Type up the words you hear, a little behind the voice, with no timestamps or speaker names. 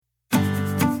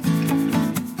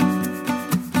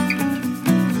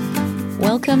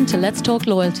Welcome to Let's Talk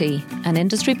Loyalty, an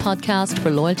industry podcast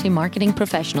for loyalty marketing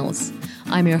professionals.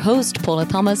 I'm your host, Paula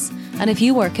Thomas, and if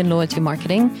you work in loyalty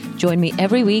marketing, join me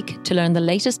every week to learn the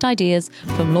latest ideas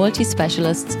from loyalty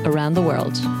specialists around the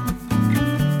world.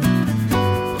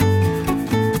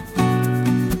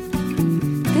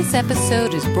 This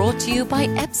episode is brought to you by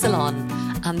Epsilon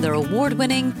and their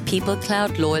award-winning People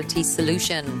Cloud loyalty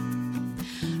solution.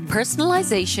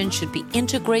 Personalization should be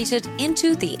integrated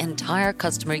into the entire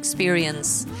customer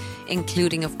experience,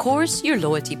 including, of course, your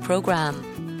loyalty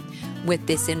program. With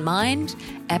this in mind,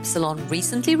 Epsilon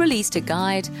recently released a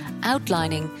guide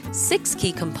outlining 6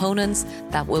 key components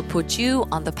that will put you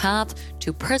on the path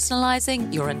to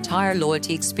personalizing your entire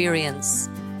loyalty experience.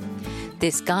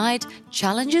 This guide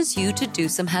challenges you to do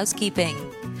some housekeeping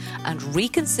and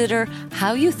reconsider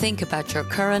how you think about your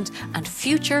current and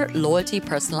future loyalty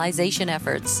personalization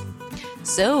efforts.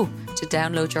 So, to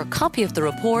download your copy of the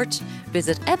report,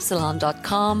 visit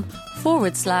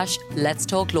epsilon.com/Let's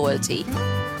Talk Loyalty.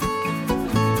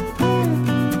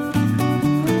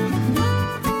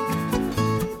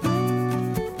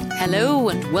 Hello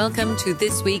and welcome to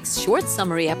this week's short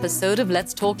summary episode of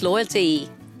Let's Talk Loyalty.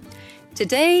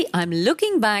 Today, I'm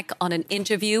looking back on an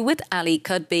interview with Ali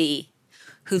Cudby,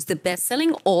 who's the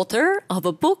best-selling author of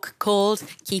a book called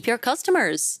Keep Your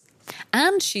Customers.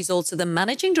 And she's also the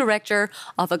managing director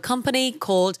of a company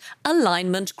called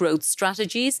Alignment Growth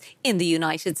Strategies in the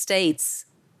United States.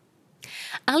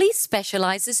 Ali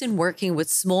specializes in working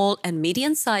with small and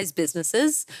medium-sized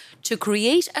businesses to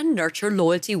create and nurture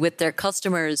loyalty with their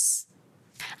customers.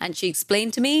 And she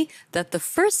explained to me that the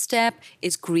first step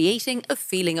is creating a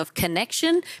feeling of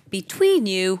connection between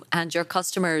you and your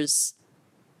customers.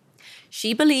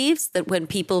 She believes that when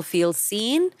people feel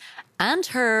seen and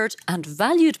heard and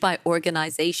valued by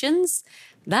organizations,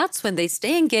 that's when they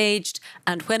stay engaged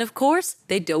and when, of course,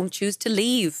 they don't choose to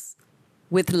leave.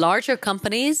 With larger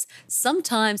companies,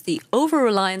 sometimes the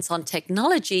over-reliance on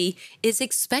technology is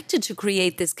expected to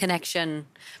create this connection,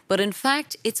 but in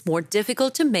fact, it's more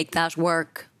difficult to make that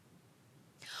work.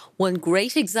 One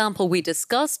great example we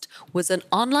discussed was an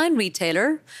online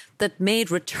retailer that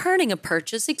made returning a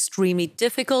purchase extremely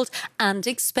difficult and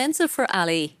expensive for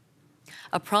Ali,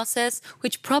 a process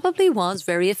which probably was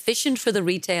very efficient for the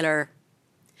retailer.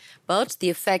 But the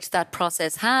effect that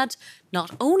process had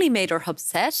not only made her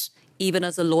upset, even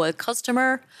as a loyal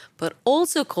customer, but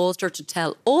also caused her to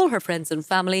tell all her friends and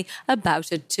family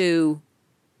about it too.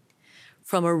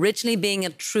 From originally being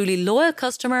a truly loyal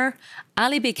customer,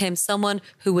 Ali became someone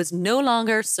who was no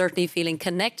longer certainly feeling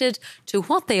connected to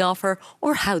what they offer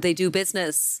or how they do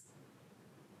business.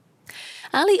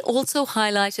 Ali also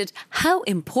highlighted how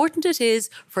important it is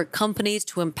for companies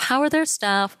to empower their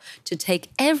staff to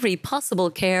take every possible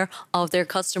care of their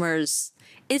customers,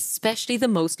 especially the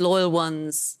most loyal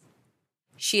ones.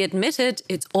 She admitted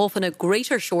it's often a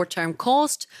greater short-term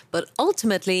cost, but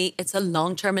ultimately it's a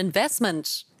long-term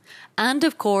investment. And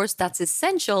of course, that's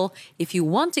essential if you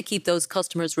want to keep those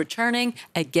customers returning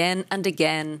again and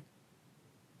again.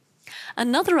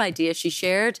 Another idea she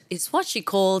shared is what she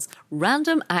calls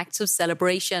random acts of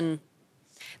celebration.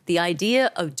 The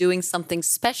idea of doing something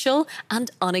special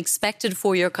and unexpected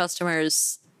for your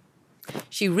customers.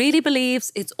 She really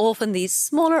believes it's often these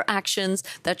smaller actions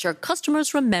that your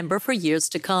customers remember for years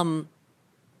to come.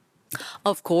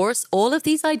 Of course, all of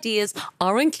these ideas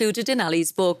are included in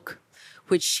Ali's book,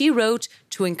 which she wrote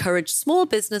to encourage small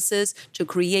businesses to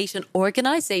create an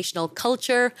organizational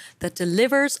culture that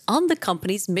delivers on the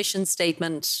company's mission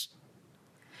statement.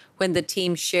 When the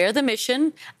team share the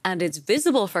mission and it's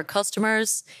visible for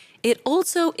customers, it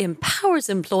also empowers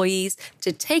employees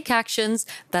to take actions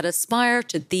that aspire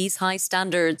to these high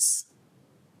standards.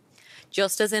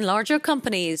 Just as in larger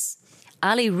companies,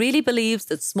 Ali really believes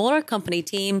that smaller company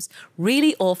teams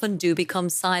really often do become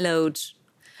siloed.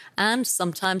 And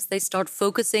sometimes they start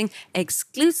focusing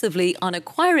exclusively on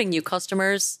acquiring new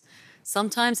customers,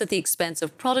 sometimes at the expense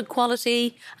of product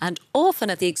quality and often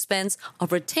at the expense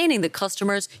of retaining the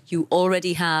customers you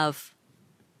already have.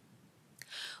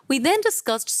 We then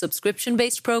discussed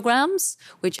subscription-based programs,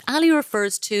 which Ali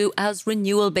refers to as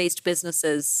renewal-based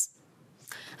businesses.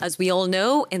 As we all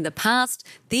know, in the past,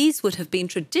 these would have been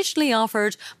traditionally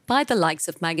offered by the likes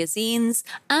of magazines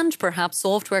and perhaps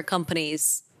software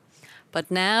companies. But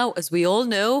now, as we all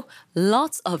know,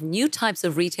 lots of new types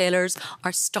of retailers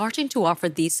are starting to offer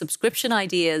these subscription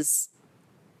ideas.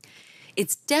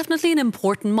 It's definitely an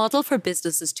important model for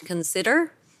businesses to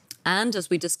consider. And as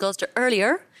we discussed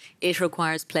earlier, it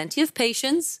requires plenty of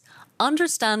patience,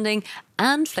 understanding,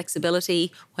 and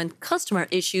flexibility when customer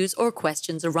issues or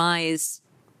questions arise.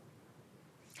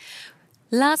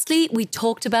 Lastly, we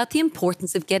talked about the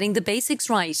importance of getting the basics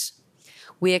right.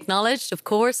 We acknowledged, of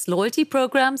course, loyalty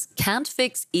programs can't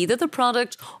fix either the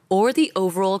product or the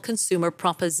overall consumer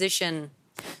proposition.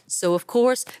 So, of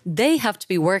course, they have to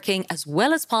be working as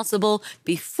well as possible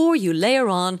before you layer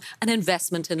on an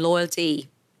investment in loyalty.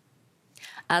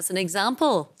 As an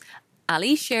example,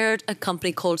 Ali shared a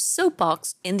company called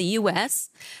Soapbox in the US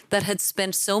that had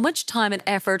spent so much time and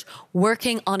effort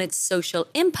working on its social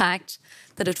impact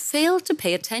that it failed to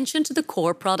pay attention to the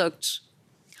core product.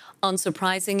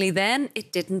 Unsurprisingly then,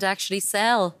 it didn't actually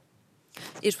sell.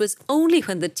 It was only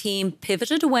when the team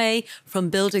pivoted away from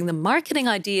building the marketing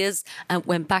ideas and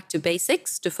went back to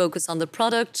basics to focus on the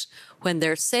product when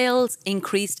their sales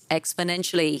increased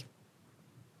exponentially.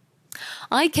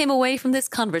 I came away from this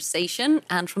conversation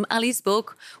and from Ali's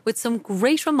book with some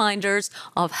great reminders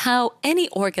of how any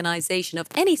organisation of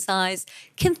any size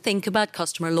can think about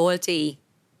customer loyalty.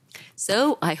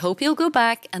 So I hope you'll go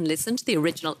back and listen to the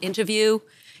original interview.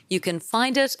 You can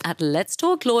find it at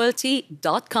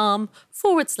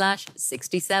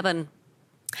letstalkloyalty.com/67.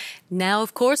 Now,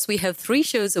 of course, we have 3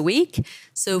 shows a week.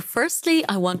 So firstly,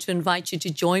 I want to invite you to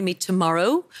join me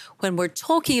tomorrow when we're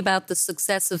talking about the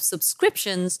success of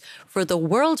subscriptions for the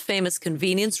world-famous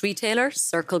convenience retailer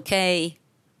Circle K.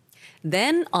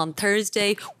 Then on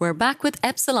Thursday, we're back with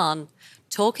Epsilon,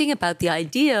 talking about the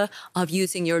idea of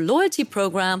using your loyalty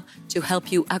program to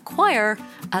help you acquire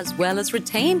as well as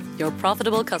retain your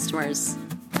profitable customers.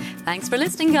 Thanks for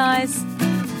listening, guys.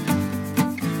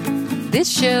 This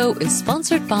show is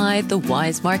sponsored by The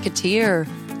Wise Marketeer,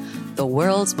 the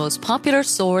world's most popular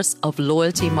source of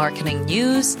loyalty marketing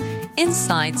news,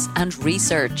 insights, and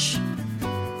research.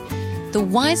 The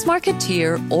Wise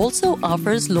Marketeer also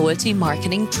offers loyalty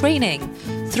marketing training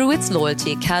through its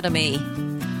Loyalty Academy,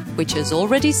 which has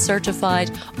already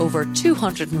certified over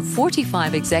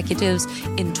 245 executives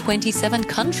in 27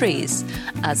 countries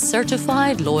as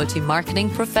certified loyalty marketing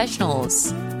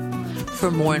professionals. For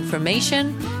more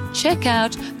information, check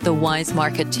out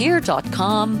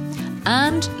thewisemarketeer.com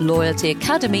and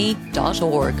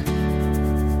loyaltyacademy.org.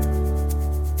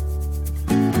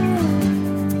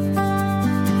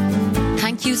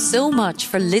 Thank you so much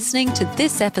for listening to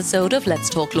this episode of Let's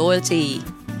Talk Loyalty.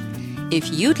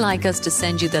 If you'd like us to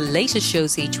send you the latest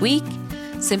shows each week,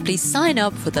 simply sign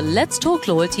up for the Let's Talk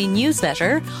Loyalty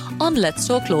newsletter on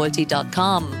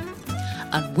letstalkloyalty.com,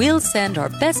 and we'll send our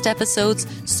best episodes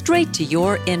straight to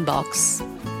your inbox.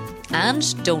 And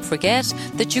don't forget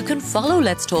that you can follow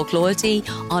Let's Talk Loyalty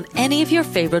on any of your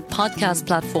favourite podcast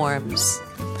platforms.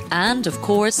 And, of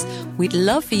course, we'd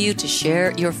love for you to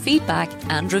share your feedback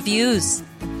and reviews.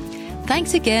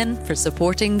 Thanks again for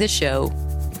supporting the show.